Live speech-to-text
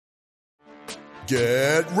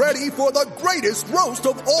Get ready for the greatest roast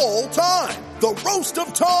of all time. The Roast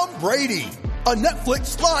of Tom Brady. A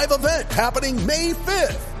Netflix live event happening May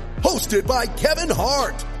 5th. Hosted by Kevin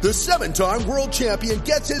Hart. The 7-time world champion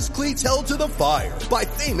gets his cleats held to the fire by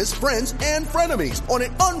famous friends and frenemies on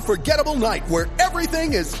an unforgettable night where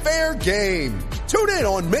everything is fair game. Tune in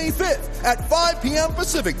on May 5th at 5 p.m.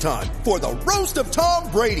 Pacific time for the Roast of Tom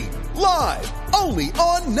Brady. Live only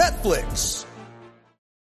on Netflix.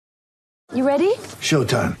 You ready?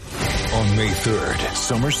 Showtime. On May 3rd,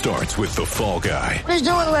 summer starts with The Fall Guy. Let's do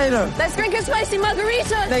it later. Let's drink a spicy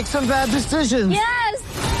margarita. Make some bad decisions. Yes!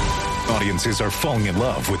 Audiences are falling in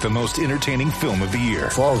love with the most entertaining film of the year.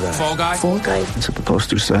 Fall Guy. Fall Guy? Fall Guy. That's what the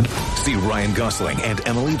poster said. See Ryan Gosling and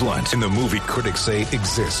Emily Blunt in the movie critics say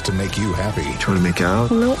exists to make you happy. Trying to make it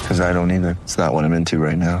out? Nope. Because I don't either. It's not what I'm into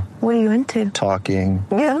right now. What are you into? Talking.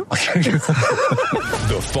 Yeah.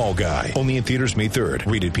 The Fall Guy. Only in theaters May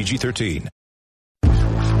 3rd. Rated PG-13.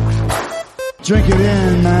 Drink it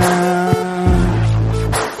in, man.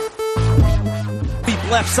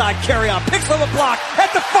 Deep left side carry on. Picks on the block.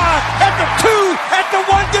 At the 5. At the 2. At the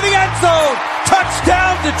 1 to the end zone.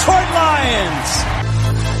 Touchdown, Detroit Lions.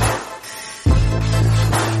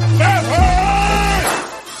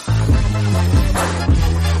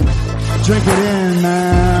 Drink it in,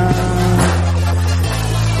 man.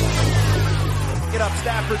 Get up,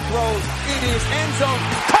 Stafford throws. It is end zone.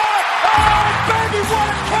 Caught! Oh, baby, what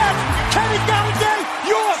a catch! Kenny Galladay,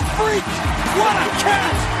 you're a freak! What a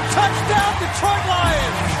catch! Touchdown, Detroit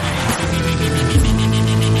Lions!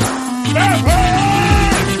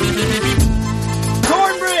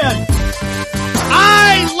 Cornbread!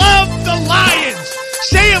 I love the Lions!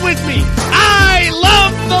 Say it with me! I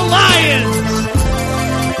love the Lions!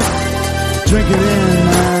 Drink it in,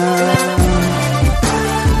 man.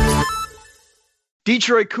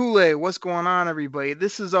 Detroit Kool-Aid, what's going on, everybody?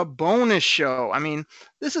 This is a bonus show. I mean,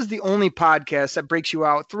 this is the only podcast that breaks you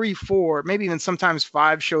out 3, 4, maybe even sometimes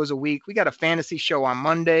 5 shows a week. We got a fantasy show on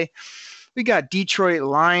Monday. We got Detroit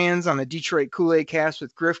Lions on the Detroit Kool-Aid cast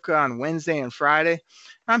with Grifka on Wednesday and Friday.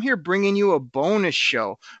 I'm here bringing you a bonus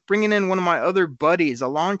show, bringing in one of my other buddies, a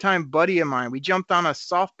longtime buddy of mine. We jumped on a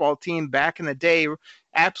softball team back in the day,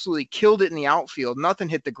 absolutely killed it in the outfield. Nothing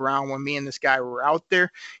hit the ground when me and this guy were out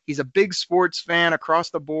there. He's a big sports fan across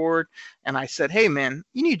the board. And I said, hey, man,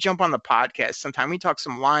 you need to jump on the podcast sometime. We talk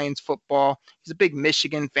some Lions football. He's a big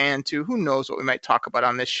Michigan fan, too. Who knows what we might talk about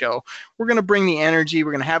on this show. We're going to bring the energy.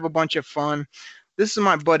 We're going to have a bunch of fun. This is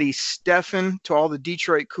my buddy Stefan, to all the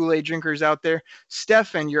Detroit Kool-Aid drinkers out there.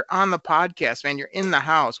 Stefan, you're on the podcast, man. You're in the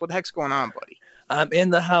house. What the heck's going on, buddy? I'm in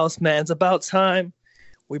the house, man. It's about time.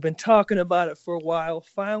 We've been talking about it for a while,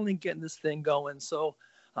 finally getting this thing going. So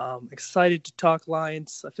excited to talk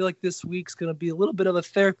Lions. I feel like this week's going to be a little bit of a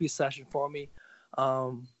therapy session for me.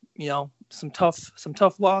 You know, some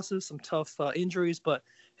tough losses, some tough injuries, but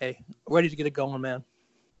hey, ready to get it going, man.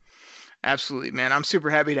 Absolutely, man. I'm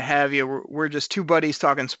super happy to have you. We're just two buddies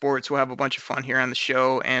talking sports. We'll have a bunch of fun here on the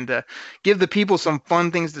show and give the people some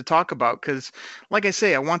fun things to talk about because, like I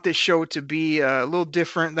say, I want this show to be a little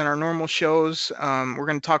different than our normal shows. We're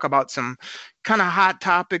going to talk about some kind of hot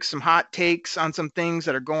topics, some hot takes on some things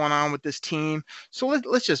that are going on with this team. So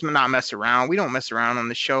let's just not mess around. We don't mess around on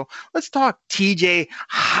the show. Let's talk TJ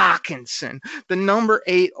Hockenson, the number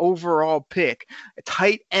 8 overall pick, a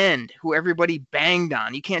tight end who everybody banged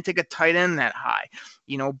on. You can't take a tight end that high.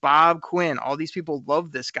 You know, Bob Quinn, all these people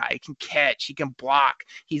love this guy. He can catch, he can block.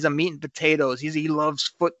 He's a meat and potatoes. He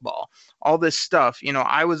loves football, all this stuff. You know,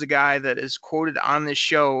 I was a guy that is quoted on this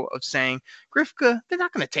show of saying, Grifka, they're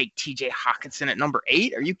not going to take TJ Hockenson at number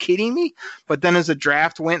 8. Are you kidding me? But then as the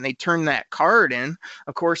draft went and they turned that card in,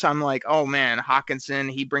 of course, I'm like, oh man,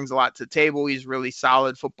 Hockenson, he brings a lot to the table. He's a really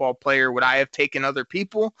solid football player. Would I have taken other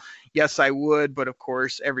people? Yes, I would. But of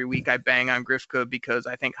course, every week I bang on Grifka because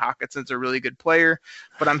I think Hockenson's a really good player.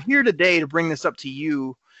 But I'm here today to bring this up to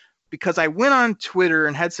you because I went on Twitter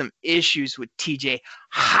and had some issues with TJ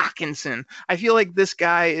Hockenson. I feel like this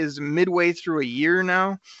guy is midway through a year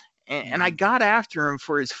now, and I got after him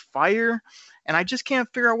for his fire, and I just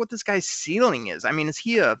can't figure out what this guy's ceiling is. I mean, is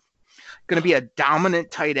he going to be a dominant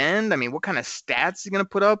tight end? I mean, what kind of stats is he going to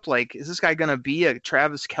put up? Like, is this guy going to be a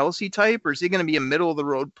Travis Kelce type, or is he going to be a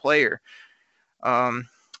middle-of-the-road player?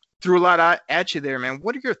 Threw a lot at you there, man.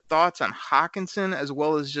 What are your thoughts on Hockenson, as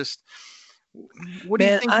well as just what do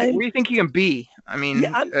you think he can be? I mean,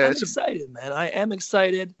 yeah, I'm excited, man. I am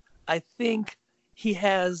excited. I think he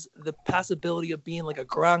has the possibility of being like a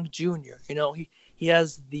Gronk Jr. You know, he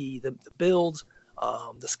has the build,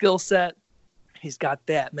 the skill set. He's got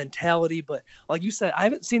that mentality. But like you said, I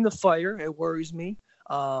haven't seen the fire. It worries me.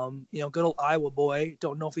 You know, good old Iowa boy.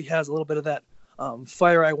 Don't know if he has a little bit of that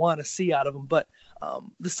fire I want to see out of him. But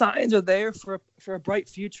the signs are there for a bright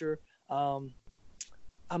future. I'm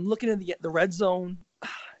looking at the red zone.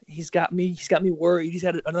 He's got me worried. He's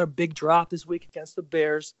had another big drop this week against the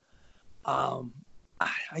Bears.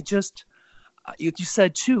 You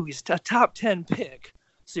said too, he's a top 10 pick.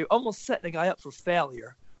 So you're almost setting a guy up for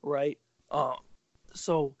failure, right?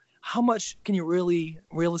 So how much can you really,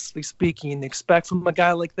 realistically speaking, expect from a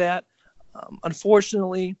guy like that?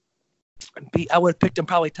 Unfortunately, I would have picked him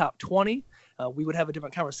probably top 20. We would have a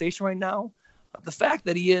different conversation right now. The fact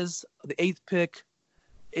that he is the 8th pick,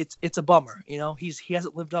 it's a bummer. You know, he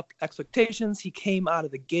hasn't lived up to expectations. He came out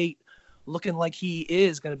of the gate looking like he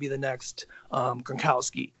is going to be the next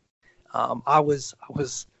Gronkowski. I was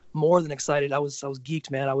more than excited. I was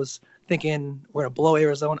geeked, man. I was thinking we're going to blow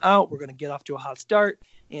Arizona out. We're going to get off to a hot start.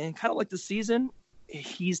 And kind of like the season,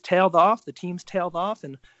 he's tailed off. The team's tailed off.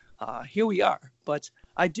 And here we are. But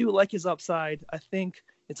I do like his upside. I think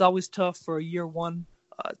it's always tough for a year one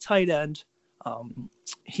tight end.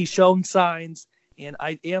 He's shown signs. And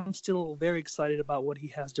I am still very excited about what he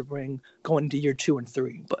has to bring going into year 2 and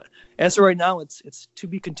 3. But as of right now, it's to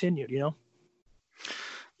be continued, you know?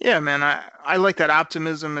 Yeah, man, I like that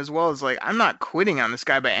optimism as well as, like, I'm not quitting on this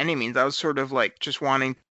guy by any means. I was sort of like just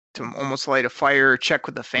wanting to almost light a fire, check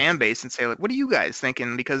with the fan base and say, like, what are you guys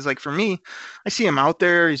thinking? Because, like, for me, I see him out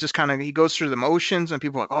there. He's just he goes through the motions and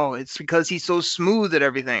people are like, oh, it's because he's so smooth at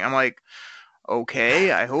everything. I'm like,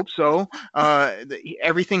 okay, I hope so.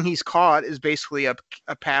 Everything he's caught is basically a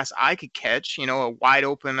pass I could catch, you know, a wide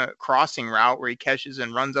open crossing route where he catches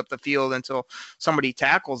and runs up the field until somebody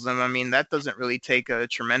tackles him. I mean, that doesn't really take a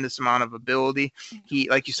tremendous amount of ability. He,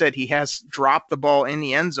 like you said, he has dropped the ball in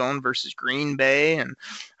the end zone versus Green Bay, and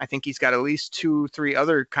I think he's got at least 2-3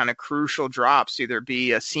 other kind of crucial drops, either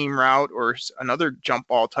be a seam route or another jump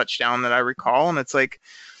ball touchdown that I recall. And it's like,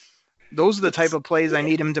 those are the type of plays I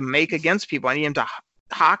need him to make against people. I need him to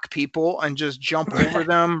hawk people and just jump over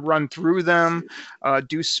them, run through them,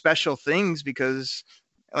 do special things, because,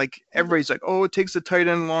 like, everybody's like, oh, it takes a tight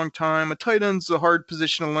end a long time. A tight end's a hard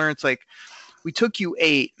position to learn. It's like, we took you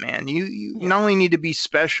 8, man. You not only need to be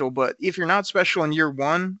special, but if you're not special in year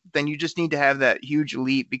 1, then you just need to have that huge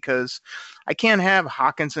leap, because I can't have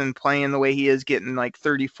Hawkinson playing the way he is, getting like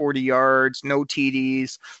 30, 40 yards, no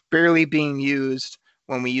TDs, barely being used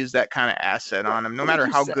when we use that kind of asset on him, no matter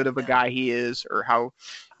how good of a guy he is, or how,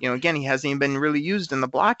 you know, again, he hasn't even been really used in the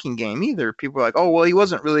blocking game either. People are like, oh, well, he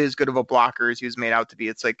wasn't really as good of a blocker as he was made out to be.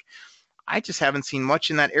 It's like, I just haven't seen much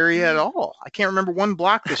in that area at all. I can't remember one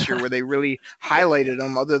block this year where they really highlighted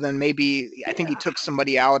him, other than maybe, I think he took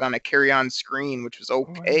somebody out on a carry-on screen, which was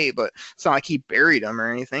okay, but it's not like he buried him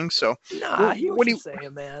or anything. So, I hear what you're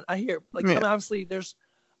saying, man. I hear, like, I mean, obviously there's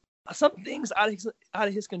some things out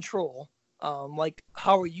of his control. Like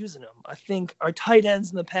how we're using them. I think our tight ends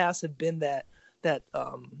in the past have been that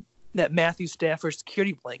Matthew Stafford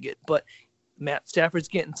security blanket, but Matt Stafford's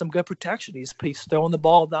getting some good protection. He's throwing the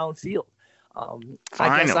ball downfield.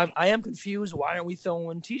 I guess I am confused. Why aren't we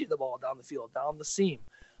throwing TJ the ball down the field, down the seam?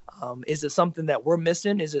 Is it something that we're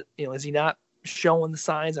missing? Is it, you know, is he not showing the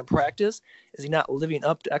signs in practice? Is he not living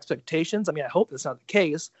up to expectations? I mean, I hope that's not the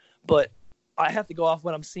case, but I have to go off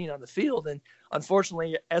what I'm seeing on the field, and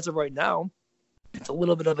unfortunately, as of right now, it's a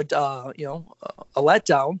little bit of a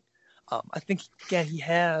letdown. I think, again, he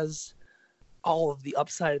has all of the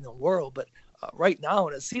upside in the world, but right now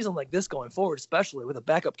in a season like this going forward, especially with a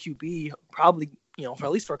backup QB, probably, you know, for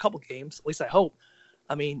at least for a couple games, at least I hope.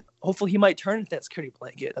 I mean, hopefully he might turn into that security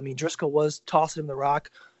blanket. I mean, Driscoll was tossing him the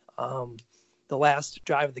rock the last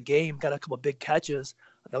drive of the game, got a couple of big catches.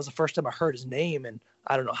 That was the first time I heard his name, and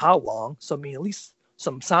I don't know how long. So, I mean, at least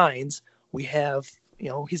some signs. We have, you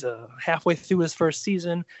know, he's halfway through his first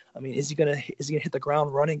season. I mean, is he gonna hit the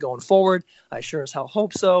ground running going forward? I sure as hell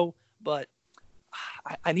hope so. But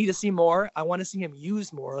I need to see more. I want to see him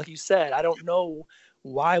used more. Like you said, I don't know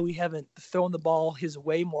why we haven't thrown the ball his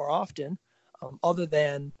way more often, other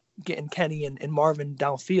than getting Kenny and Marvin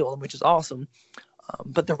downfield, which is awesome.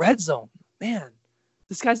 But the red zone, man,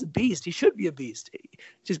 this guy's a beast. He should be a beast.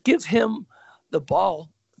 Just give him the ball,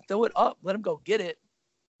 throw it up, let him go get it.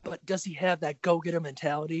 But does he have that go-getter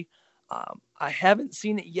mentality? I haven't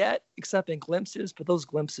seen it yet, except in glimpses. But those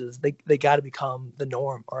glimpses, they got to become the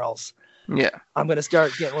norm, or else I'm going to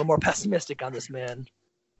start getting a little more pessimistic on this man.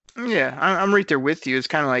 Yeah, I'm right there with you. It's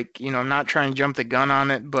kind of like, you know, I'm not trying to jump the gun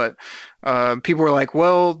on it, but people are like,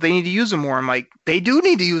 well, they need to use them more. I'm like, they do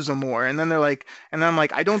need to use them more. And then they're like, and I'm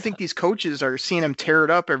like, I don't think these coaches are seeing him tear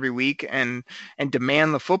it up every week and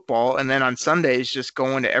demand the football, and then on Sundays just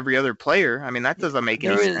going to every other player. I mean, that doesn't make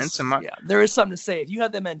any sense. There is something to say. If you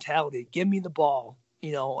have that mentality, give me the ball,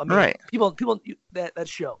 You know, I mean, Right. people that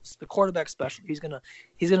shows the quarterback special. He's gonna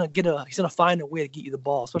find a way to get you the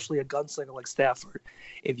ball, especially a gunslinger like Stafford.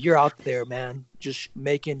 If you're out there, man, just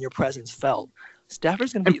making your presence felt,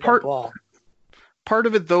 Stafford's gonna get you the ball. Part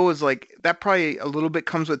of it though is like that probably a little bit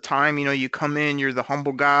comes with time. You know, you come in, you're the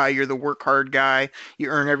humble guy, you're the work hard guy, you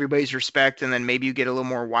earn everybody's respect, and then maybe you get a little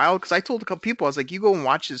more wild. Because I told a couple people, I was like, you go and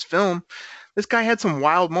watch his film. This guy had some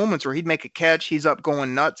wild moments where he'd make a catch, he's up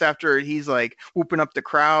going nuts after it, he's like whooping up the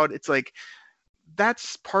crowd. It's like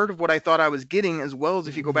that's part of what I thought I was getting, as well as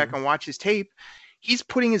if you go back and watch his tape, he's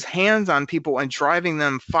putting his hands on people and driving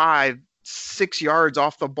them 5-6 yards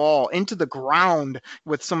off the ball into the ground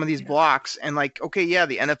with some of these blocks. And like, okay, yeah,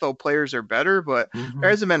 the NFL players are better, but there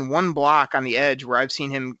hasn't been one block on the edge where I've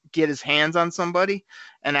seen him get his hands on somebody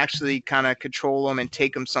and actually kind of control them and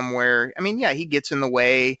take them somewhere. I mean, yeah, he gets in the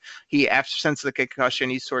way. He, after since the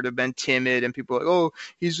concussion, he's sort of been timid, and people are like, oh,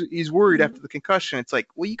 he's worried after the concussion. It's like,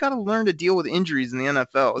 well, you got to learn to deal with injuries in the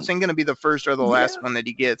NFL. This ain't going to be the first or the last one that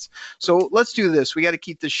he gets. So let's do this. We got to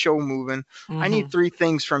keep this show moving. I need 3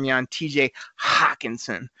 things from you on TJ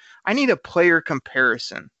Hockenson. I need a player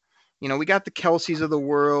comparison. You know, we got the Kelceys of the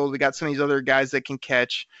world. We got some of these other guys that can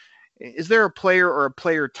catch. Is there a player or a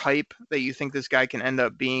player type that you think this guy can end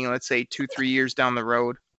up being, let's say 2-3 years down the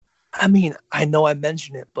road? I mean, I know I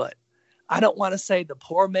mentioned it, but I don't want to say the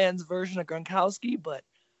poor man's version of Gronkowski, but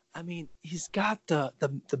I mean, he's got the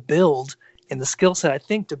build and the skill set, I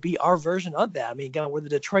think, to be our version of that. I mean, again, we're the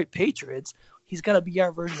Detroit Patriots. He's got to be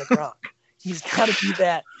our version of Gronk. He's got to be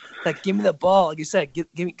that, like, give me the ball. Like you said, get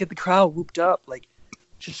the crowd whooped up. Like,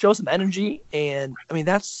 just show some energy. And, I mean,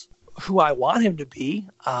 that's who I want him to be.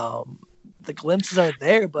 The glimpses are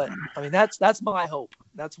there, but, I mean, that's my hope.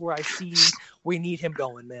 That's where I see we need him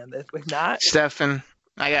going, man. If not... Stefan,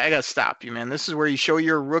 I gotta stop you, man. This is where you show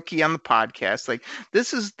you're a rookie on the podcast. Like,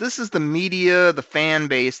 this is the media, the fan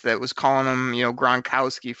base that was calling him, you know,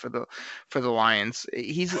 Gronkowski for the Lions.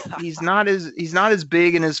 He's not as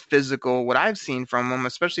big and as physical. What I've seen from him,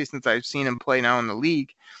 especially since I've seen him play now in the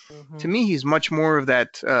league, to me, he's much more of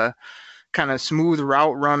that kind of smooth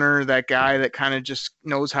route runner, that guy that kind of just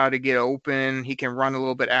knows how to get open. He can run a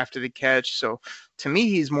little bit after the catch. So to me,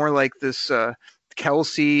 he's more like this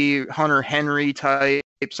Kelce, Hunter Henry type.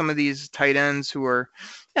 Some of these tight ends who are,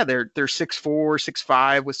 yeah, they're 6'4",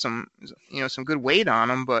 6'5", with some good weight on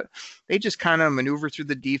them, but they just kind of maneuver through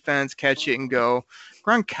the defense, catch it, and go.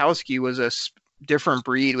 Gronkowski was a different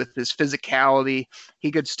breed with his physicality. He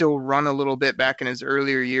could still run a little bit back in his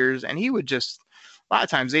earlier years, and he would just, a lot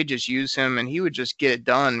of times they just use him, and he would just get it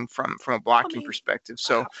done from a blocking perspective.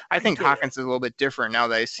 So I think Hawkins is a little bit different now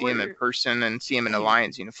that I see him in person and see him in a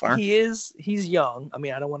Lions uniform. He's young. I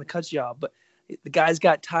mean, I don't want to cut you off, but the guy's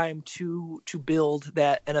got time to build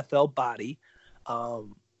that NFL body.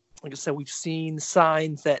 Like I said, we've seen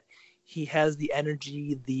signs that he has the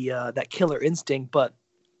energy, that killer instinct. But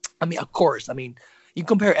I mean, of course, I mean, you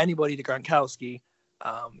compare anybody to Gronkowski,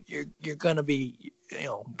 you're gonna be,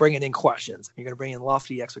 bringing in questions. You're gonna bring in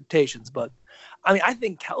lofty expectations. But I mean, I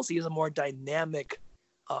think Kelce is a more dynamic,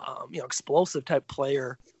 explosive type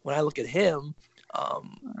player. When I look at him,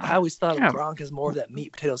 I always thought of Gronk as more of that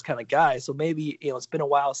meat potatoes kind of guy. So maybe, it's been a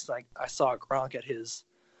while since I saw Gronk at his,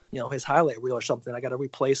 his highlight reel or something. I got to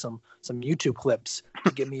replay some YouTube clips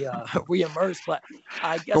to get me re-immersed. But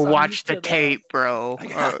I guess watch the tape, bro.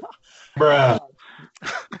 Bruh.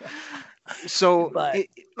 So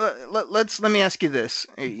let me ask you this.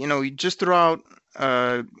 Just throughout,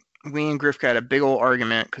 we and Grifka had a big old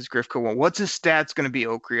argument because Grifka went, what's his stats going to be,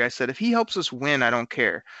 Okri? I said, if he helps us win, I don't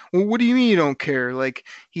care. Well, what do you mean you don't care? Like,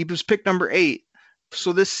 he was picked number 8.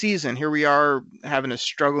 So this season, here we are having a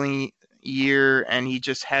struggling year, and he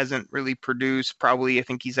just hasn't really produced. Probably, I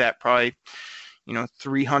think he's at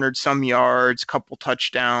 300 some yards, couple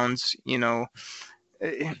touchdowns,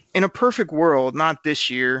 in a perfect world, not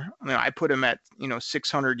this year. I mean, I put him at,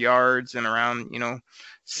 600 yards and around,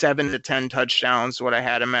 7 to 10 touchdowns, what I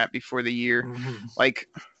had him at before the year. Let's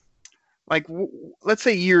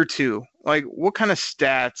say year 2, like, what kind of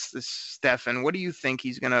stats, Stefan, what do you think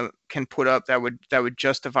he's can put up that would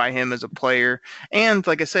justify him as a player? And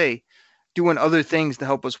like I say, doing other things to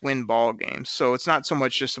help us win ball games. So it's not so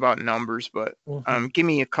much just about numbers, but give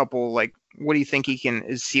me a couple, like, what do you think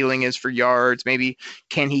his ceiling is for yards? Maybe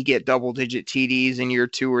can he get double-digit TDs in year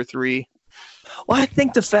 2 or 3? Well, I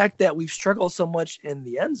think the fact that we've struggled so much in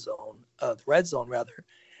the end zone, the red zone rather,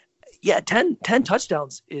 10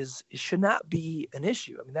 touchdowns should not be an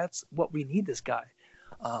issue. I mean, that's what we need this guy.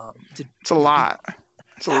 It's a lot.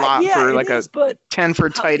 It's a lot for like a 10 for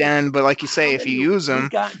a tight end, but like you say, if you use them,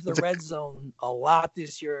 we've gotten to the red zone a lot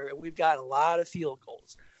this year, and we've got a lot of field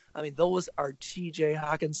goals. I mean, those are T.J.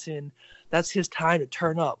 Hawkinson. That's his time to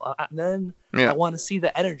turn up. And then I want to see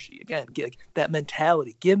the energy again, get that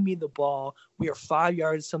mentality. Give me the ball. We are 5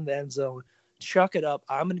 yards from the end zone. Chuck it up.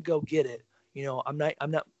 I'm gonna go get it.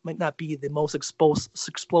 Might not be the most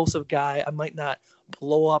explosive guy. I might not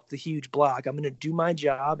blow up the huge block. I'm gonna do my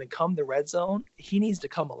job and come the red zone. He needs to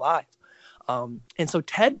come alive. And so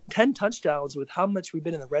 10 touchdowns with how much we've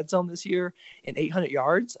been in the red zone this year and 800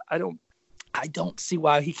 yards. I don't see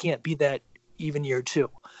why he can't be that even year two.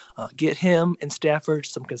 Get him and Stafford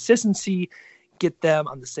some consistency, get them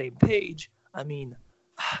on the same page. I mean,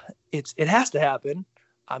 it has to happen.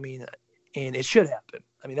 I mean, and it should happen.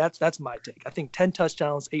 I mean, that's my take. I think 10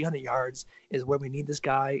 touchdowns, 800 yards is where we need this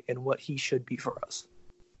guy and what he should be for us.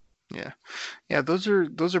 Yeah. Those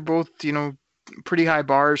are both, pretty high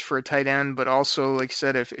bars for a tight end, but also, like you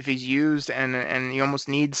said, if he's used and he almost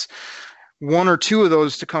needs one or two of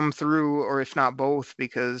those to come through, or if not both,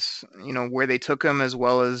 because, where they took him, as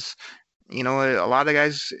well as, a lot of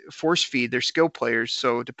guys force feed their skill players.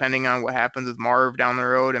 So depending on what happens with Marv down the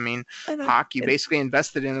road, I mean, Hawk, you basically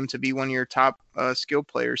invested in him to be one of your top skill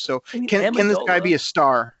players. So can this guy be a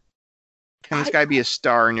star? Can this guy be a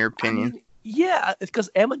star in your opinion? Yeah, it's because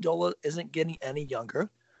Amendola isn't getting any younger.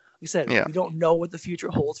 Like I said, we don't know what the future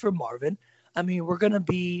holds for Marvin. I mean,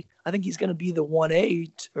 I think he's going to be the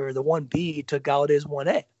 1A or the 1B to Galladay's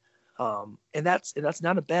 1A. And that's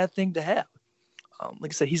not a bad thing to have.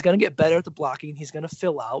 Like I said, he's going to get better at the blocking. He's going to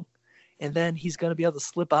fill out, and then he's going to be able to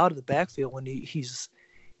slip out of the backfield when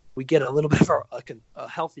we get a little bit of a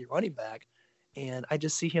healthy running back. And I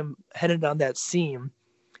just see him heading down that seam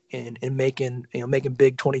and making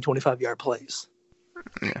big 20, 25-yard plays.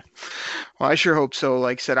 Yeah. Well, I sure hope so.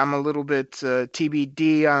 Like I said, I'm a little bit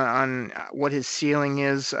TBD on what his ceiling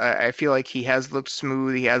is. I feel like he has looked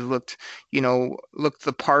smooth. He has looked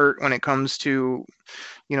the part when it comes to,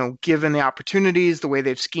 given the opportunities, the way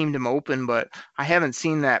they've schemed him open, but I haven't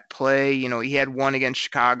seen that play. He had one against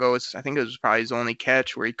Chicago. I think it was probably his only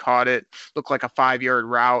catch where he caught it, looked like a 5-yard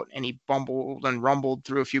route, and he bumbled and rumbled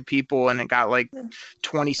through a few people, and it got like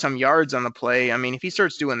 20 some yards on the play. I mean, if he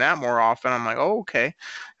starts doing that more often, I'm like, oh, okay.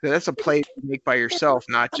 That's a play to make by yourself,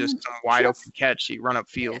 not just some wide open catch you run up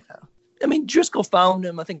field. Yeah. I mean, Driscoll found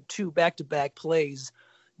him, I think, 2 back-to-back plays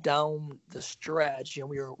down the stretch.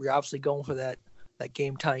 We were obviously going for that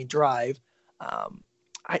game-tying drive.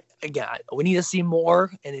 We need to see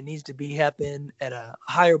more, and it needs to happen at a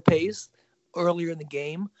higher pace earlier in the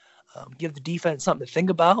game. Give the defense something to think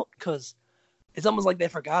about, because it's almost like they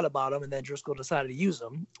forgot about him, and then Driscoll decided to use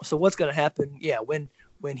him. So what's going to happen? Yeah,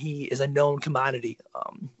 when he is a known commodity.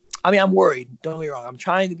 I'm worried. Don't get me wrong. I'm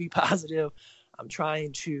trying to be positive. I'm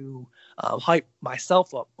trying to hype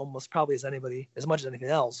myself up almost probably as much as anything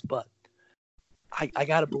else, but I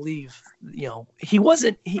gotta believe, he was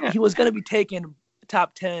going to be taken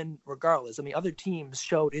top 10 regardless. I mean, other teams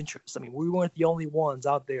showed interest. I mean, we weren't the only ones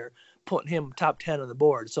out there putting him top 10 on the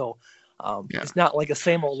board. So it's not like a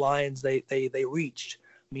same old Lions they reached.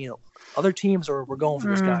 I mean, other teams were going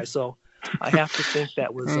for this guy. So I have to think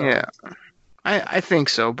that was I think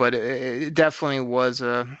so, but it definitely was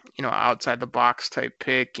a outside the box type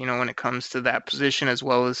pick. When it comes to that position, as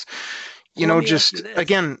well as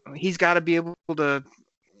again, he's got to be able to.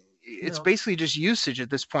 It's basically just usage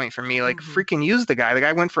at this point for me. Like freaking use the guy. The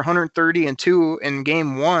guy went for 130 and 2 in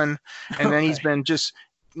game 1, and then he's been just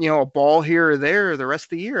a ball here or there the rest of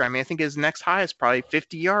the year. I mean, I think his next high is probably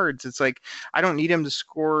 50 yards. It's like, I don't need him to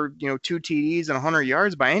score, 2 TDs and 100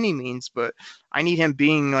 yards by any means, but I need him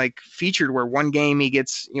being like featured where one game he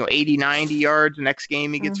gets, 80, 90 yards. The next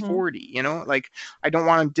game he gets 40, like I don't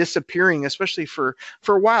want him disappearing, especially for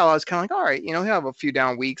a while. I was kind of like, all right, he'll have a few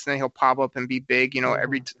down weeks and then he'll pop up and be big.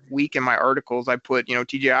 Every week in my articles, I put,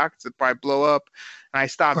 TJ Hawkinson probably blow up. And I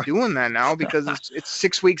stopped doing that now because it's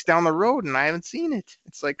 6 weeks down the road and I haven't seen it.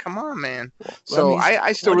 It's like, come on, man. So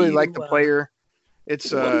I still really like the player. It's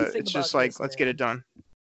just like, let's get it done.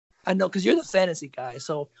 I know, because you're the fantasy guy.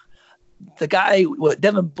 So the guy,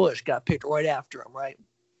 Devin Bush got picked right after him, right?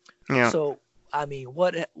 Yeah. So, I mean,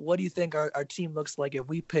 what do you think our team looks like if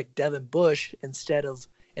we pick Devin Bush instead of,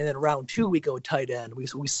 and then round 2 we go tight end? We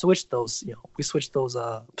switch those,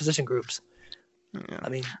 position groups. Yeah. I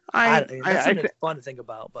mean, it's fun to think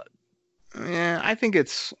about, but yeah, I think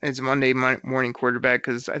it's Monday morning quarterback,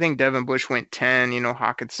 because I think Devin Bush went 10,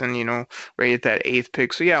 Hawkinson, right at that 8th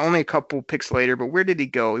pick. So yeah, only a couple picks later, but where did he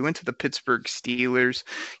go? He went to the Pittsburgh Steelers,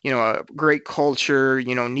 a great culture,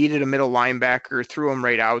 needed a middle linebacker, threw him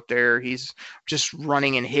right out there. He's just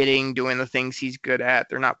running and hitting, doing the things he's good at.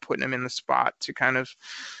 They're not putting him in the spot to kind of,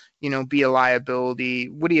 be a liability.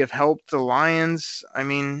 Would he have helped the Lions? I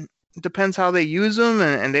mean, depends how they use them,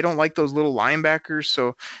 and they don't like those little linebackers.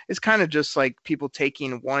 So it's kind of just like people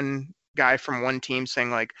taking one guy from one team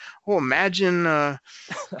saying like, oh, imagine,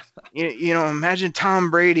 imagine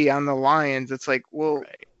Tom Brady on the Lions. It's like, well,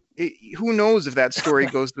 who knows if that story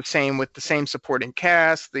goes the same with the same supporting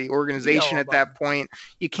cast, the organization at that point.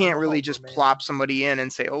 You can't really just plop somebody in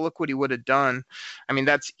and say, oh, look what he would have done. I mean,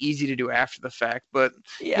 that's easy to do after the fact. But,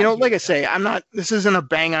 like I say, this isn't a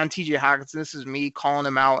bang on TJ Hockenson. This is me calling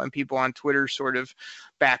him out and people on Twitter sort of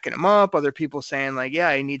backing him up. Other people saying like,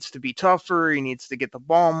 yeah, he needs to be tougher. He needs to get the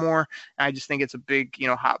ball more. And I just think it's a big,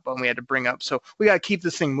 hot button we had to bring up. So we got to keep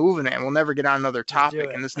this thing moving, man. We'll never get on another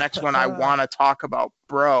topic. And this next one I want to talk about,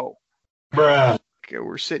 Bruh. Okay,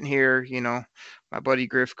 we're sitting here, my buddy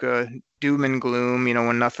Grifka, doom and gloom,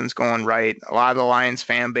 when nothing's going right. A lot of the Lions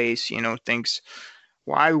fan base, thinks,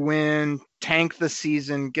 why win, tank the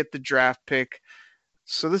season, get the draft pick.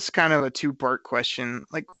 So this is kind of a two-part question.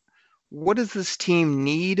 Like, what does this team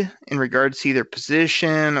need in regards to either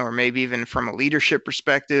position or maybe even from a leadership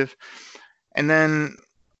perspective? And then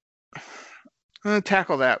I'm going to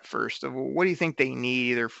tackle that first. What do you think they need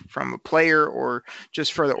either from a player or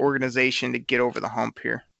just for the organization to get over the hump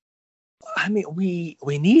here? I mean, we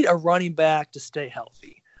need a running back to stay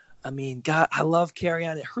healthy. I mean, God, I love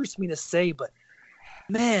Kerryon. It hurts me to say, but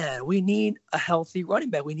man, we need a healthy running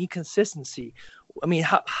back. We need consistency. I mean,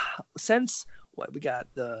 how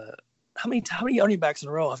many running backs in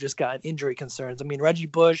a row have just gotten injury concerns? I mean, Reggie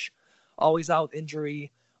Bush, always out with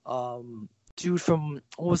injury. Dude from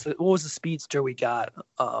what was the speedster we got?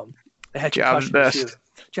 Jahvid Best.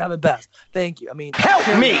 Jahvid Best. Thank you. I mean, help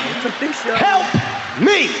me. Help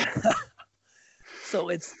me.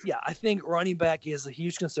 So I think running back is a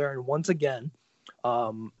huge concern once again.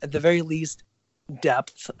 At the very least,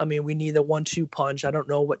 depth. I mean, we need a 1-2 punch. I don't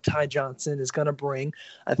know what Ty Johnson is going to bring.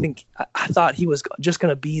 I thought he was just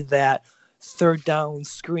going to be that third down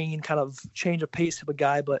screen kind of change of pace type of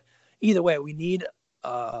guy. But either way, we need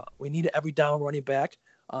every down running back.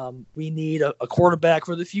 We need a quarterback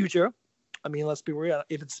for the future. I mean, let's be real.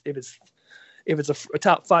 If it's a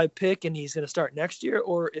top 5 pick and he's going to start next year,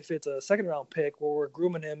 or if it's a second round pick where we're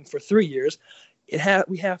grooming him for 3 years,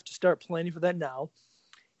 we have to start planning for that now.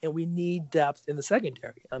 And we need depth in the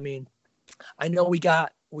secondary. I mean, I know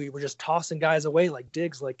we were just tossing guys away like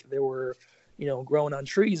Diggs, like they were, growing on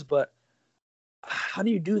trees, but how do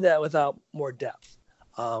you do that without more depth?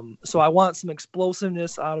 So I want some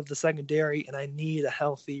explosiveness out of the secondary, and I need a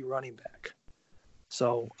healthy running back.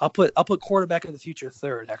 So I'll put quarterback of the future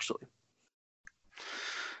third, actually.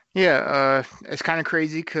 Yeah, it's kind of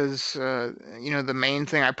crazy because the main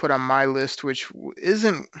thing I put on my list, which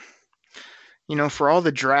isn't, for all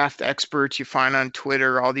the draft experts you find on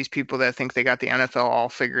Twitter, all these people that think they got the NFL all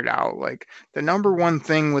figured out, like the number one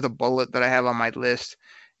thing with a bullet that I have on my list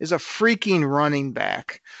is a freaking running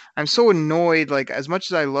back. I'm so annoyed. Like, as much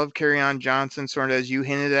as I love Kerryon Johnson, sort of as you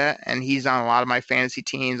hinted at, and he's on a lot of my fantasy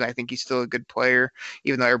teams, I think he's still a good player,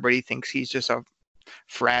 even though everybody thinks he's just a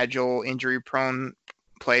fragile, injury-prone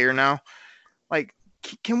player now. Like,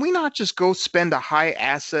 can we not just go spend a high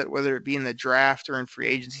asset, whether it be in the draft or in free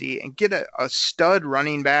agency, and get a stud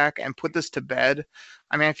running back and put this to bed?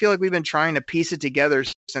 I mean, I feel like we've been trying to piece it together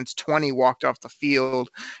since 20 walked off the field,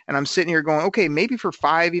 and I'm sitting here going, okay, maybe for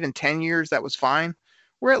 5, even 10 years, that was fine.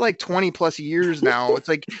 We're at like 20 plus years now. It's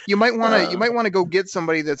like you might want to go get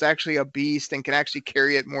somebody that's actually a beast and can actually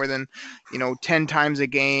carry it more than 10 times a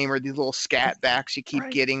game, or these little scat backs you keep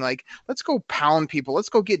getting. Like, let's go pound people. Let's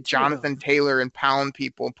go get Jonathan Taylor and pound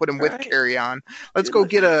people and put him with Kerryon. Let's go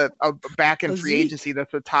get a back in free agency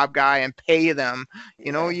that's the top guy and pay them.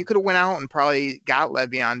 You could have went out and probably got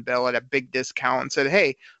Le'Veon Bell at a big discount and said,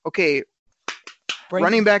 hey, okay,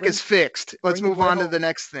 running back is fixed. Let's move on to the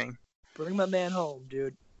next thing. Bring my man home,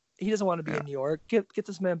 dude. He doesn't want to be in New York. Get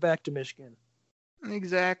this man back to Michigan.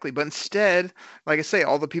 Exactly. But instead, like I say,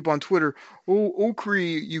 all the people on Twitter,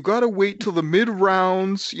 Okri, you got to wait till the mid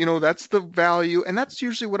rounds. That's the value. And that's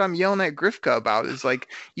usually what I'm yelling at Grifka about, is like,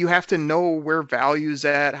 you have to know where value's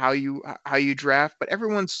at, how you draft. But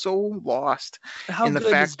everyone's so lost in the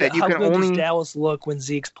fact that you can only. How good does Dallas look when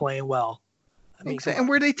Zeke's playing well? I mean, exactly. And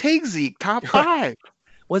where they take Zeke, top 5.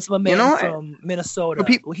 What's my man from Minnesota?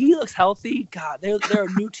 He looks healthy. God, they're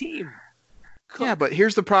a new team. Yeah, but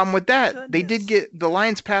here's the problem with that. Goodness. They did get the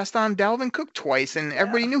Lions passed on Dalvin Cook twice, and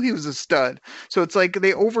everybody knew he was a stud. So it's like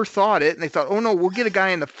they overthought it, and they thought, oh, no, we'll get a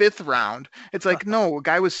guy in the 5th round. It's like, no, a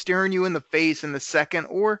guy was staring you in the face in the 2nd,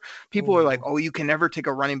 or people are like, oh, you can never take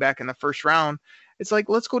a running back in the 1st round. It's like,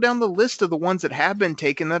 let's go down the list of the ones that have been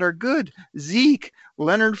taken that are good. Zeke,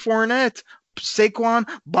 Leonard Fournette, Saquon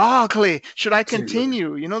Barkley. Should I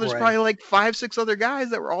continue? You know, there's Right. probably like 5-6 other guys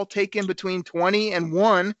that were all taken between 20 and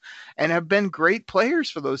 1 and have been great players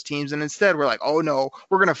for those teams. And instead we're like, oh no,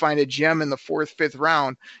 we're going to find a gem in the 4th, 5th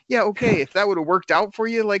round. Yeah, okay. If that would have worked out for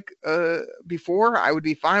you like before, I would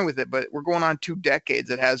be fine with it. But we're going on 2 decades.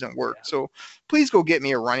 It hasn't worked. So please go get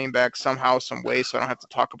me a running back somehow, some way, so I don't have to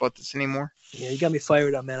talk about this anymore. Yeah, you got me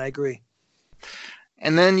fired up, man. I agree.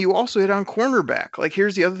 And then you also hit on cornerback. Like,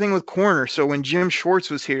 here's the other thing with corner. So when Jim Schwartz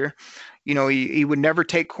was here, you know, he would never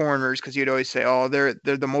take corners because he'd always say, oh, they're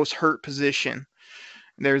the most hurt position.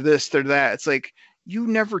 They're this, they're that. It's like, you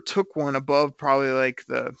never took one above probably like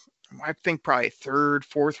I think probably 3rd,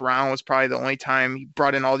 4th round was probably the only time he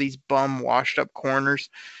brought in all these bum washed up corners.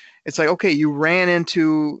 It's like, okay, you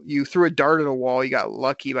threw a dart at a wall. You got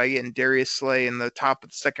lucky by getting Darius Slay in the top of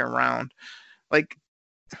the 2nd round. Like,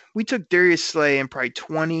 we took Darius Slay in probably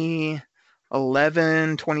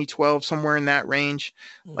 2011, 2012, somewhere in that range.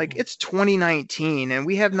 Mm-hmm. Like, it's 2019, and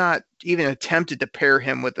we have not even attempted to pair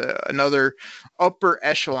him with another upper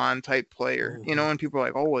echelon type player. Mm-hmm. You know, and people are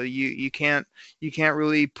like, oh, well, you can't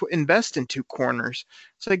really invest in 2 corners.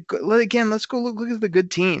 It's like, again, let's go look at the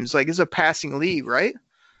good teams. Like, it's a passing league, right?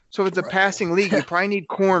 So if it's a passing league, you probably need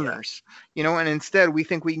corners, you know, and instead we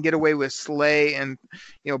think we can get away with Slay and,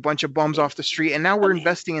 you know, a bunch of bums off the street. And now we're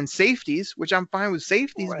investing in safeties, which I'm fine with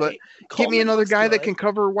safeties, but give me another guy that can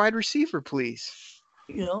cover wide receiver, please.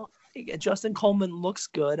 You know, Justin Coleman looks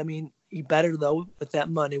good. I mean, he better, though, with that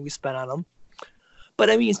money we spent on him. But,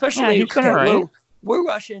 I mean, especially we're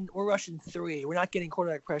rushing 3. We're not getting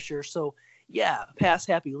quarterback pressure. So, yeah,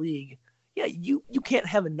 pass-happy league. Yeah, you can't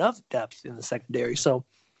have enough depth in the secondary. So,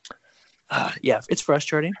 yeah, it's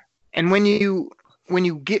frustrating. And when you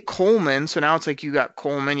get Coleman, so now it's like you got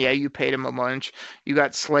Coleman, yeah, you paid him a bunch. You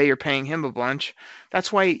got Slay, you're paying him a bunch.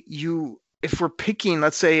 That's why if we're picking,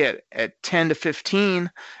 let's say at 10 to 15,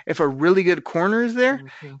 if a really good corner is there,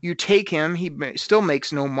 mm-hmm. you take him. He still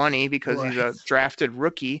makes no money because he's a drafted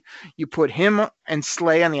rookie. You put him and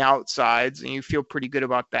Slay on the outsides, and you feel pretty good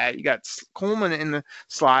about that. You got Coleman in the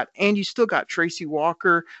slot, and you still got Tracy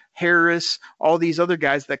Walker, Harris, all these other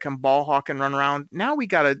guys that can ball hawk and run around. Now we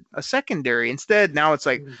got a secondary. Instead, now it's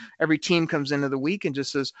like every team comes into the week and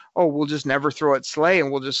just says, oh, we'll just never throw at Slay,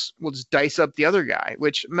 and we'll just dice up the other guy,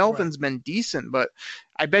 which Melvin's been decent, but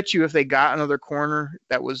I bet you if they got another corner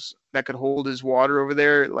that could hold his water over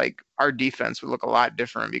there, like, our defense would look a lot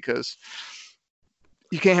different, because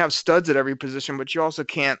you can't have studs at every position, but you also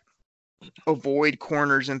can't avoid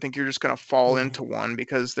corners and think you're just going to fall into one,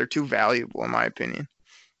 because they're too valuable, in my opinion.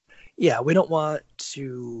 Yeah, we don't want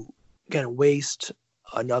to waste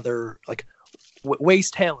another,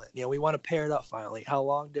 waste talent. You know, we want to pair it up finally. How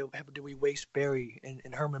long do we waste Barry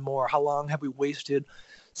and Herman Moore? How long have we wasted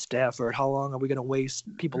Stafford? How long are we going to waste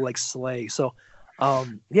people like Slay? So,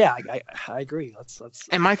 yeah, I agree. Let's.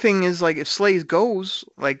 And my thing is, like, if Slay goes,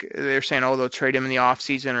 like, they're saying, oh, they'll trade him in the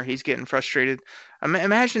offseason, or he's getting frustrated.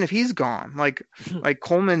 Imagine if he's gone. Like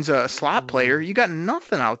Coleman's a slot player. You got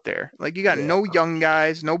nothing out there. Like, you got no young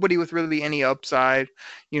guys, nobody with really any upside.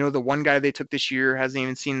 You know, the one guy they took this year hasn't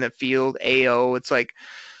even seen the field, AO. It's like,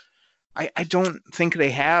 I don't think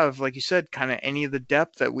they have, like you said, kind of any of the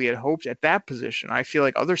depth that we had hoped at that position. I feel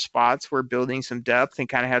like other spots we're building some depth and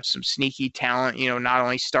kind of have some sneaky talent, you know, not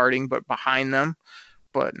only starting but behind them,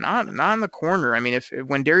 but not in the corner. I mean,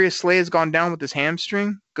 when Darius Slay has gone down with his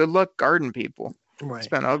hamstring, good luck guarding people. Right. It's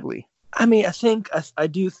been ugly. I mean, I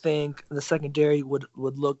do think the secondary would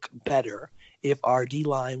look better if our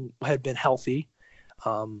D-line had been healthy.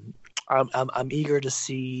 I'm eager to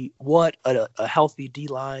see what a healthy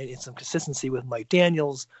D-line and some consistency with Mike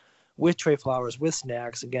Daniels, with Trey Flowers, with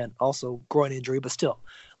Snacks. Again, also groin injury, but still,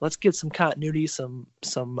 let's get some continuity, some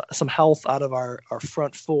health out of our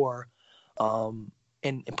front four, and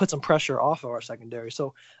put some pressure off of our secondary.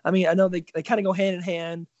 So, I mean, I know they kind of go hand in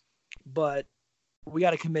hand, but we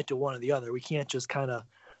got to commit to one or the other. We can't just kind of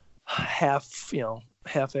half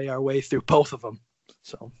our way through both of them.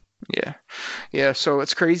 So. Yeah. So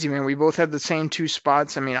it's crazy, man. We both have the same 2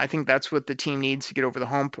 spots. I mean, I think that's what the team needs to get over the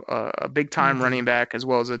hump. A big time running back as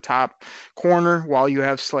well as a top corner while you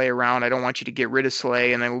have Slay around. I don't want you to get rid of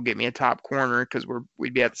Slay and then we'll get me a top corner, because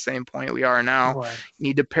we'd be at the same point we are now. Right.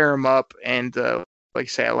 Need to pair them up. And like I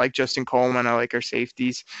say, I like Justin Coleman. I like our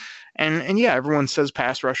safeties. And yeah, everyone says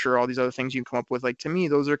pass rusher, all these other things you can come up with. Like, to me,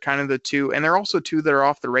 those are kind of the 2. And they're also 2 that are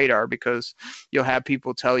off the radar, because you'll have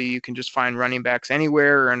people tell you can just find running backs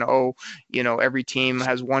anywhere. And, every team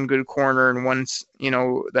has one good corner and one's,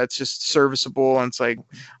 that's just serviceable. And it's like,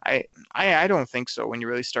 I don't think so when you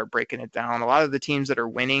really start breaking it down. A lot of the teams that are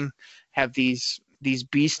winning have these these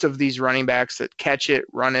beasts of these running backs that catch it,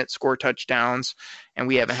 run it, score touchdowns, and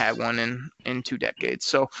we haven't had one in 2 decades.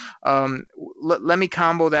 So let me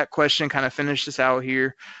combo that question, kind of finish this out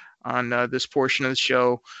here on this portion of the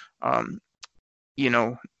show. The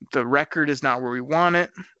record is not where we want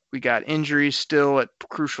it. We got injuries still at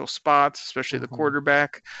crucial spots, especially the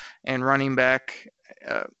quarterback and running back.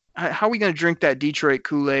 How are we going to drink that Detroit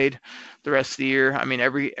Kool-Aid the rest of the year? I mean,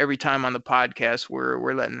 every time on the podcast,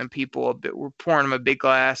 we're letting them people we're pouring them a big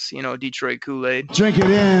glass, Detroit Kool-Aid. Drink it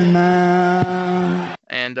in, man.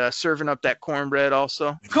 And serving up that cornbread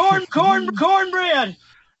also. Cornbread.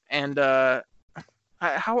 And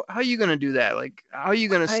how are you going to do that? Like, how are you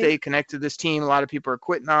going to stay connected to this team? A lot of people are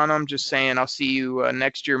quitting on them, just saying, I'll see you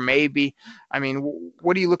next year, maybe. I mean,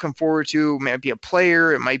 what are you looking forward to? It might be a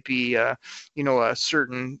player. It might be, a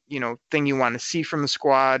certain, thing you want to see from the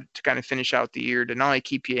squad to kind of finish out the year to not only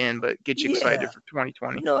keep you in, but get you excited for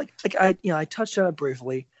 2020. I touched on it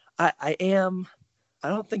briefly. I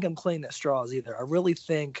don't think I'm cleaning at straws either. I really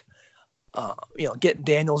think, getting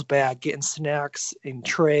Daniels back, getting Snacks and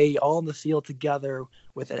Trey all in the field together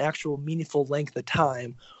with an actual meaningful length of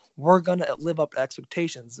time, we're going to live up to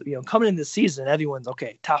expectations. Coming in this season, everyone's,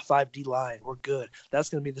 okay, top 5 D-line, we're good. That's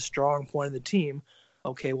going to be the strong point of the team.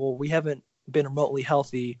 Okay, well, we haven't been remotely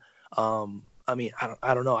healthy. I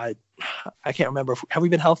don't know. I can't remember. Have we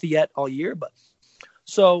been healthy yet all year? But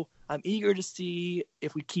so I'm eager to see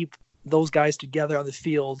if we keep those guys together on the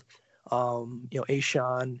field.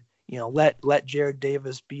 A'Shawn, let Jared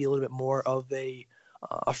Davis be a little bit more of a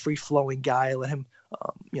free-flowing guy. Let him,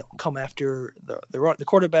 come after the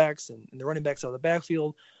quarterbacks and the running backs out of the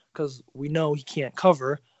backfield, because we know he can't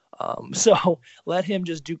cover. So let him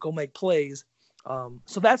just go make plays.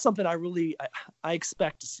 So that's something I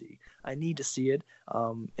expect to see. I need to see it.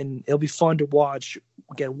 And it'll be fun to watch,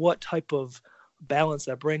 again, what type of balance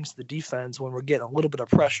that brings to the defense when we're getting a little bit of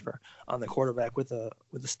pressure on the quarterback with a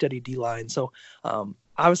steady D-line. So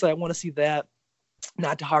obviously I want to see that,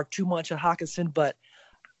 not to harp too much on Hockenson, but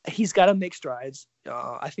he's got to make strides.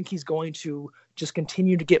 I think he's going to just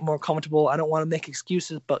continue to get more comfortable. I don't want to make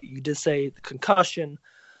excuses, but you did say the concussion,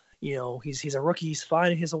 he's a rookie. He's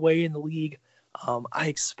finding his way in the league. I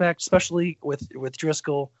expect, especially with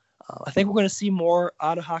Driscoll, I think we're going to see more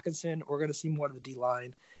out of Hockenson. We're going to see more of the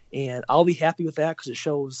D-line. And I'll be happy with that because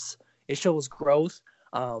it shows growth.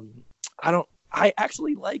 I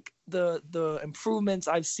actually like the improvements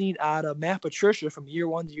I've seen out of Matt Patricia from year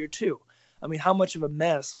 1 to year 2. I mean, how much of a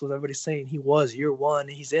mess was everybody saying he was year 1?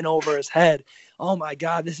 He's in over his head. Oh my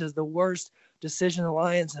God, this is the worst decision the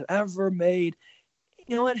Lions have ever made.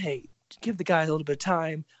 You know what? Hey, give the guy a little bit of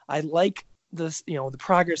time. I like this, the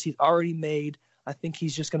progress he's already made. I think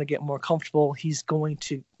he's just going to get more comfortable. He's going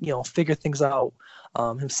to, figure things out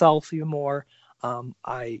himself even more.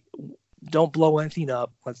 I don't blow anything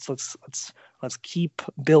up. Let's keep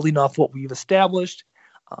building off what we've established,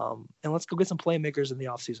 and let's go get some playmakers in the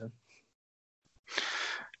offseason.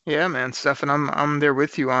 Yeah, man, Stefan, I'm there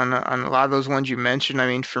with you on a lot of those ones you mentioned. I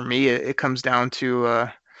mean, for me, it comes down to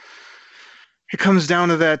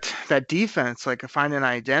that defense, like finding an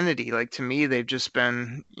identity. Like, to me, they've just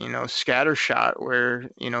been, scattershot where,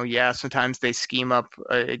 sometimes they scheme up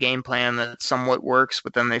a game plan that somewhat works,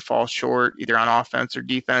 but then they fall short either on offense or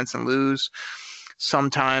defense and lose.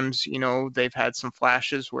 Sometimes, they've had some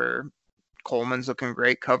flashes where Coleman's looking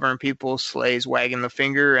great covering people, Slay's wagging the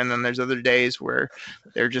finger, and then there's other days where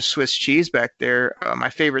they're just Swiss cheese back there. My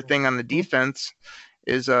favorite thing on the defense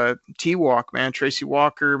is T-Walk, man. Tracy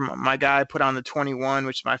Walker, my guy, put on the 21,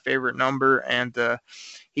 which is my favorite number, and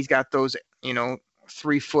he's got those,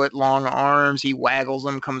 3-foot long arms. He waggles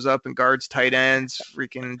them, comes up and guards tight ends,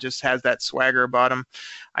 freaking just has that swagger about him.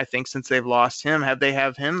 I think since they've lost him, they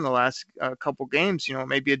have him the last couple games, it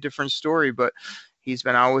may be a different story, but he's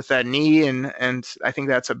been out with that knee, and I think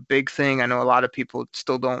that's a big thing. I know a lot of people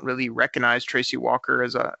still don't really recognize Tracy Walker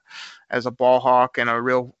as a ball hawk and a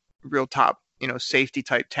real top, safety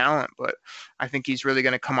type talent, but I think he's really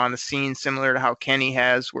going to come on the scene similar to how Kenny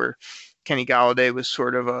has, where Kenny Golladay was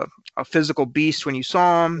sort of a physical beast when you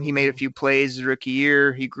saw him. He made a few plays his rookie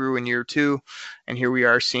year. He grew in year 2, and here we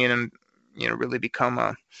are seeing him, really become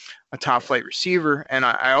a top flight receiver. And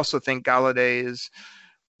I also think Golladay is,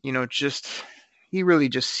 he really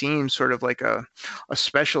just seems sort of like a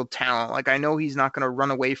special talent. Like, I know he's not going to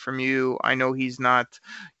run away from you. I know he's not,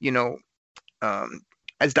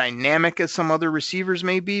 as dynamic as some other receivers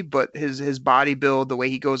may be, but his body build, the way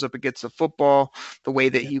he goes up against the football, the way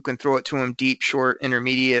that you can throw it to him deep, short,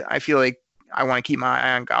 intermediate, I feel like I want to keep my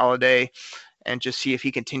eye on Golladay and just see if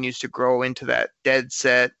he continues to grow into that dead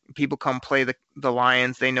set, people come play the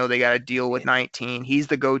Lions, they know they got to deal with 19. He's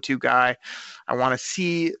the go-to guy. I want to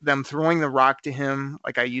see them throwing the rock to him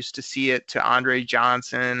like I used to see it to Andre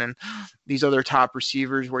Johnson and these other top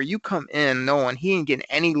receivers, where you come in knowing he ain't getting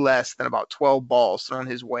any less than about 12 balls thrown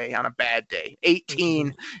his way on a bad day.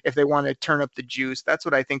 18 if they want to turn up the juice. That's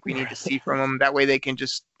what I think we need to see from him. That way they can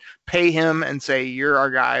just pay him and say, you're our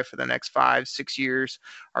guy for the next 5-6 years,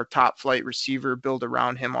 our top flight receiver, build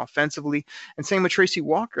around him offensively. And same with Tracy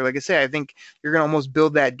Walker. Like I say, I think you're going to almost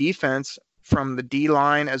build that defense from the D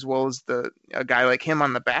line as well as a guy like him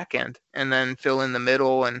on the back end, and then fill in the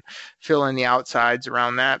middle and fill in the outsides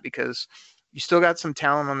around that, because you still got some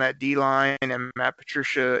talent on that D line, and Matt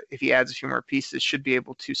Patricia, if he adds a few more pieces, should be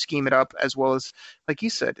able to scheme it up as well as, like you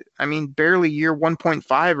said, I mean, barely year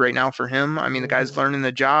 1.5 right now for him. I mean, the guy's learning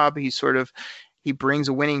the job. He brings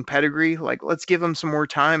a winning pedigree. Like, let's give him some more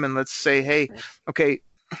time and let's say, hey, okay,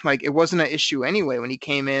 like, it wasn't an issue anyway when he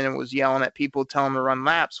came in and was yelling at people, telling them to run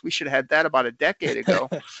laps. We should have had that about a decade ago.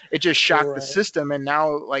 It just shocked the system, and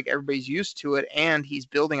now, like, everybody's used to it, and he's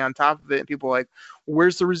building on top of it, and people are like,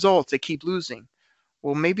 where's the results? They keep losing.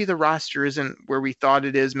 Well, maybe the roster isn't where we thought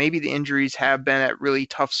it is. Maybe the injuries have been at really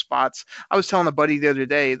tough spots. I was telling a buddy the other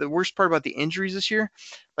day, the worst part about the injuries this year,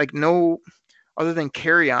 like, other than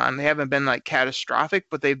carry on, they haven't been like catastrophic,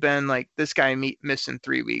 but they've been like this guy missing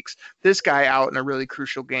 3 weeks, this guy out in a really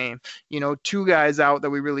crucial game, 2 guys out that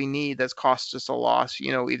we really need, that's cost us a loss,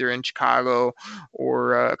 either in Chicago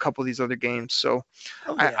or a couple of these other games. So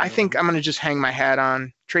I think I'm going to just hang my hat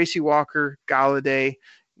on Tracy Walker, Golladay.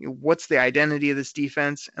 What's the identity of this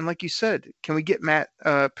defense? And like you said, can we get Matt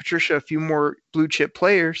Patricia a few more blue chip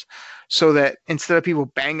players so that instead of people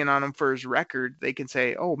banging on him for his record, they can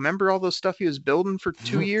say, oh, remember all those stuff he was building for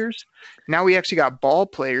 2 years? Now we actually got ball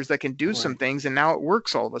players that can do some things, and now it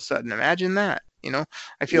works all of a sudden. Imagine that.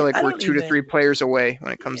 I feel like we're 2 to 3 players away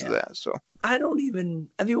when it comes to that. So I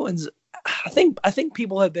think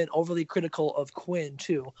people have been overly critical of Quinn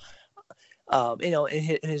too,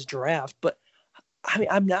 in his draft, but I mean,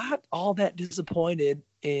 I'm not all that disappointed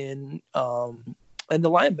in the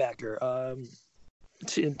linebacker.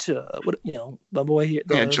 My boy here.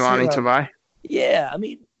 Jelani Tavai. Yeah, I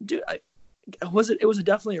mean, dude, it was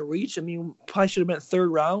definitely a reach. I mean, probably should have been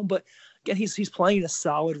 3rd round, but again, he's playing a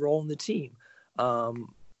solid role in the team.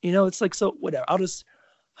 It's like, so whatever. I'm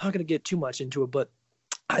not gonna get too much into it, but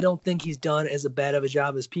I don't think he's done as bad of a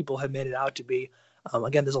job as people have made it out to be.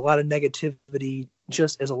 Again, there's a lot of negativity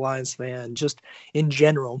just as a Lions fan, just in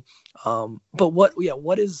general. But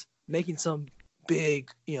what is making some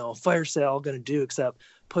big, fire sale going to do except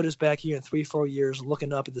put us back here in 3-4 years,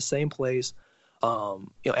 looking up at the same place,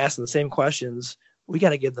 asking the same questions? We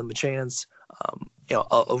got to give them a chance,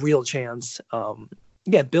 a real chance.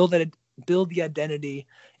 Build the identity,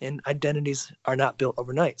 and identities are not built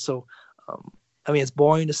overnight. So, I mean, it's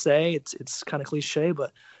boring to say, it's kind of cliche,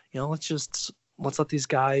 but let's let these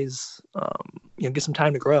guys, get some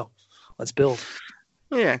time to grow. Let's build.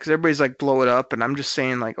 Yeah, because everybody's like, blow it up, and I'm just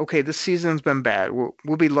saying, like, okay, this season's been bad.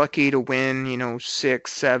 We'll be lucky to win,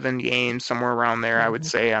 6-7 games, somewhere around there, I would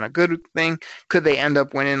say, on a good thing. Could they end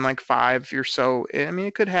up winning like 5 or so? I mean,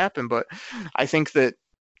 it could happen, but I think that,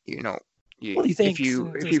 what do you think,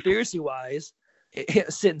 conspiracy-wise,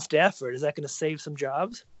 sitting Stafford, is that going to save some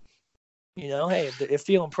jobs? Hey, if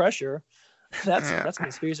feeling pressure, that's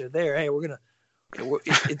conspiracy there. Hey,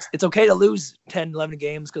 it's okay to lose 10, 11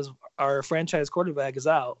 games because our franchise quarterback is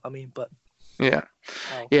out. I mean, but yeah,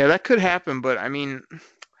 that could happen. But I mean,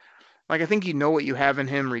 like, I think what you have in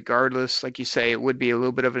him regardless. Like you say, it would be a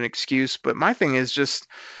little bit of an excuse. But my thing is just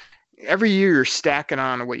every year you're stacking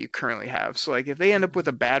on what you currently have. So like, if they end up with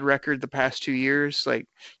a bad record the past 2 years, like,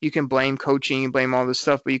 you can blame coaching, you blame all this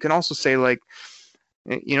stuff, but you can also say, like,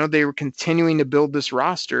 they were continuing to build this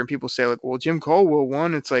roster, and people say, like, well, Jim Caldwell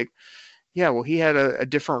won. It's like, yeah, well, he had a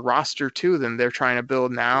different roster too than they're trying to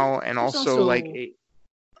build now, and also like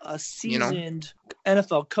a seasoned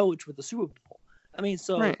NFL coach with the Super Bowl. I mean,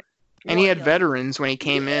 so right. And he had veterans when he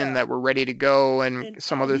came in that were ready to go, and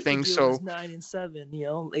some other things. So 9-7,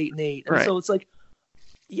 8-8, and right. So it's like,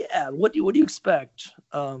 yeah, what do you expect?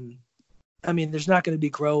 I mean, there's not going to be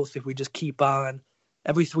growth if we just keep on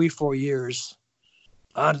every 3-4 years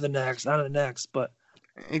on to the next, but.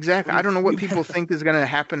 Exactly. I don't know what people think is going to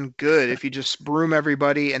happen good if you just broom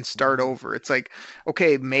everybody and start over. It's like,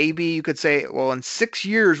 okay, maybe you could say, well, in 6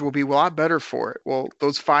 years we'll be a lot better for it. Well,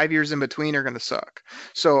 those 5 years in between are going to suck.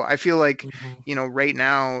 So I feel like, right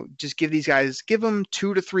now, just give them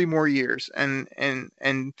 2 to 3 more years, and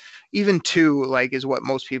even 2, like, is what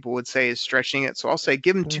most people would say is stretching it. So I'll say,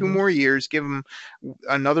 give them 2 more years, give them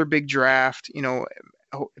another big draft,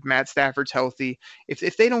 Matt Stafford's healthy,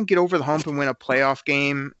 if they don't get over the hump and win a playoff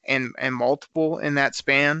game and multiple in that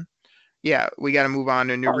span, yeah, we got to move on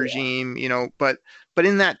to a new regime, but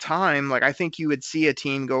in that time, like, I think you would see a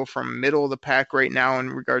team go from middle of the pack right now in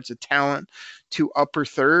regards to talent to upper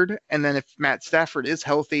third. And then if Matt Stafford is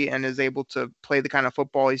healthy and is able to play the kind of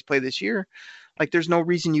football he's played this year, like, there's no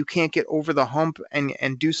reason you can't get over the hump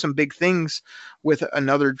and do some big things with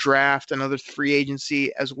another draft, another free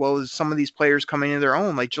agency, as well as some of these players coming into their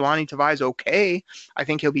own. Like Jelani Tavai, okay. I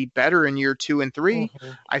think he'll be better in year 2 and 3.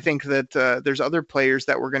 Mm-hmm. I think that there's other players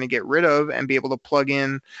that we're going to get rid of and be able to plug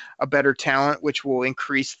in a better talent, which will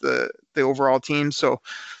increase the overall team. So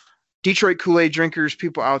Detroit Kool-Aid drinkers,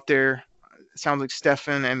 people out there, it sounds like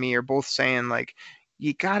Stefan and me are both saying, like,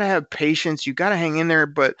 you got to have patience. You got to hang in there,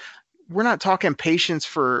 but we're not talking patience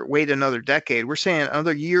for wait another decade. We're saying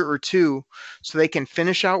another year or 2 so they can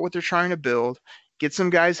finish out what they're trying to build, get some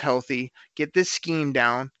guys healthy, get this scheme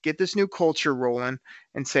down, get this new culture rolling,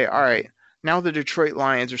 and say, all right, now the Detroit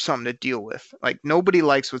Lions are something to deal with. Like, nobody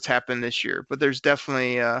likes what's happened this year, but there's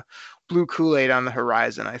definitely blue Kool-Aid on the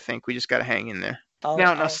horizon. I think we just got to hang in there.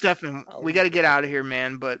 Now, Stefan, we got to get out of here,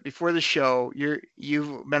 man. But before the show,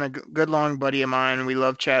 you've been a good long buddy of mine. We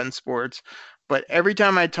love chatting sports. But every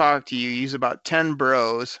time I talk to you, you use about 10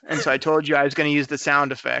 bros. And so I told you I was going to use the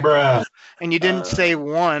sound effect. Bruh. And you didn't say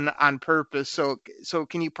one on purpose. So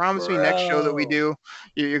can you promise me next show that we do,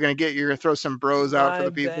 you're going to throw some bros out for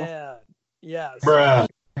the people? Yes. Bruh.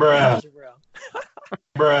 Bruh.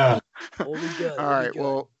 Bruh. We'll be good. All right.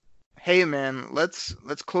 Well, hey, man, let's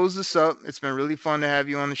close this up. It's been really fun to have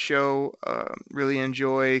you on the show. Really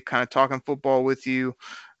enjoy kind of talking football with you.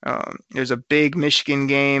 There's a big Michigan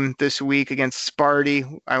game this week against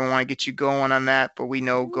Sparty. I want to get you going on that, but we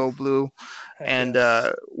know go blue. And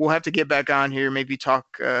we'll have to get back on here, maybe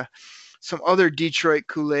talk some other Detroit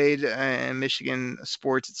Kool-Aid and Michigan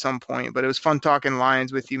sports at some point. But it was fun talking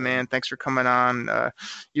Lions with you, man. Thanks for coming on.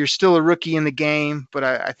 You're still a rookie in the game, but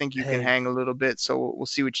I think you can hang a little bit, so we'll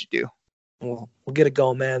see what you do. We'll get it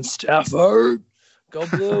going, man. Stafford, go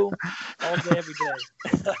blue all day, every day.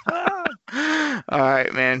 All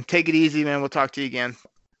right, man. Take it easy, man. We'll talk to you again.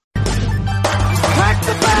 Pack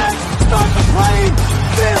the bag, start the plane.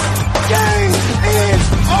 This game is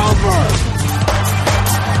over.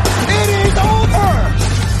 It is over.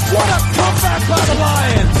 What a comeback by the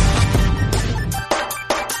Lions.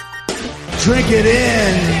 Drink it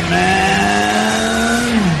in, man.